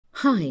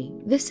Hi,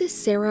 this is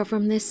Sarah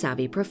from The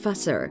Savvy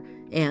Professor,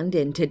 and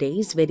in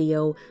today's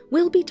video,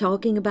 we'll be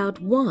talking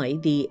about why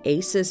the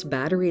Asus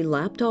battery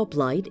laptop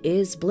light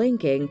is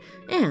blinking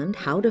and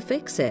how to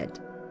fix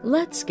it.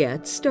 Let's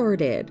get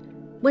started.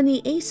 When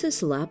the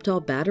Asus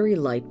laptop battery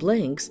light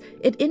blinks,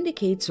 it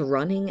indicates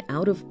running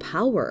out of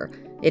power.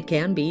 It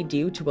can be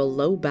due to a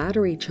low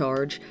battery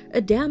charge,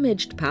 a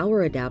damaged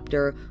power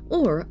adapter,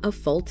 or a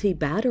faulty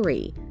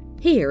battery.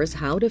 Here's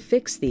how to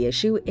fix the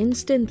issue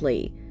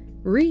instantly.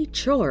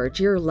 Recharge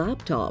your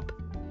laptop.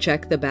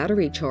 Check the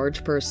battery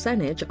charge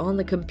percentage on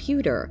the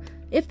computer.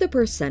 If the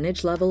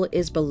percentage level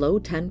is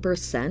below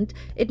 10%,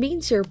 it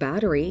means your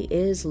battery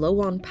is low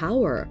on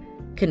power.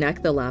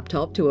 Connect the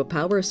laptop to a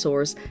power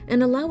source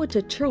and allow it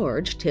to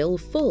charge till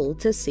full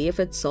to see if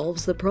it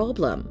solves the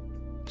problem.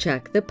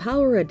 Check the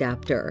power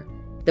adapter.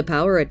 The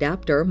power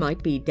adapter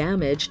might be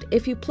damaged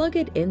if you plug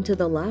it into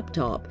the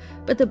laptop,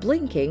 but the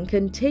blinking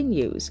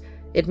continues.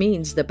 It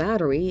means the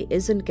battery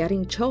isn't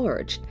getting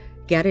charged.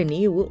 Get a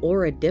new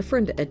or a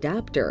different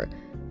adapter.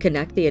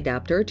 Connect the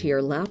adapter to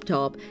your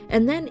laptop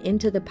and then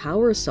into the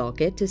power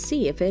socket to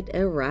see if it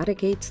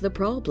eradicates the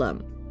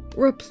problem.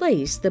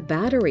 Replace the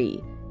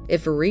battery.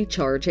 If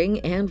recharging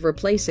and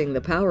replacing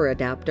the power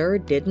adapter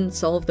didn't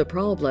solve the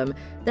problem,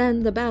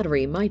 then the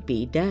battery might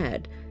be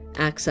dead.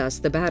 Access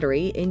the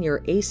battery in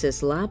your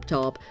Asus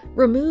laptop,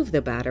 remove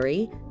the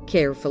battery,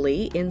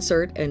 carefully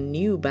insert a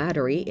new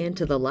battery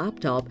into the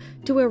laptop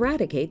to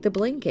eradicate the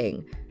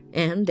blinking.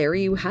 And there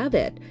you have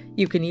it.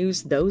 You can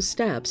use those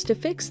steps to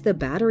fix the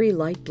battery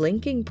light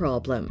blinking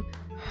problem.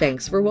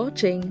 Thanks for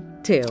watching.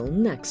 Till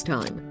next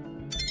time.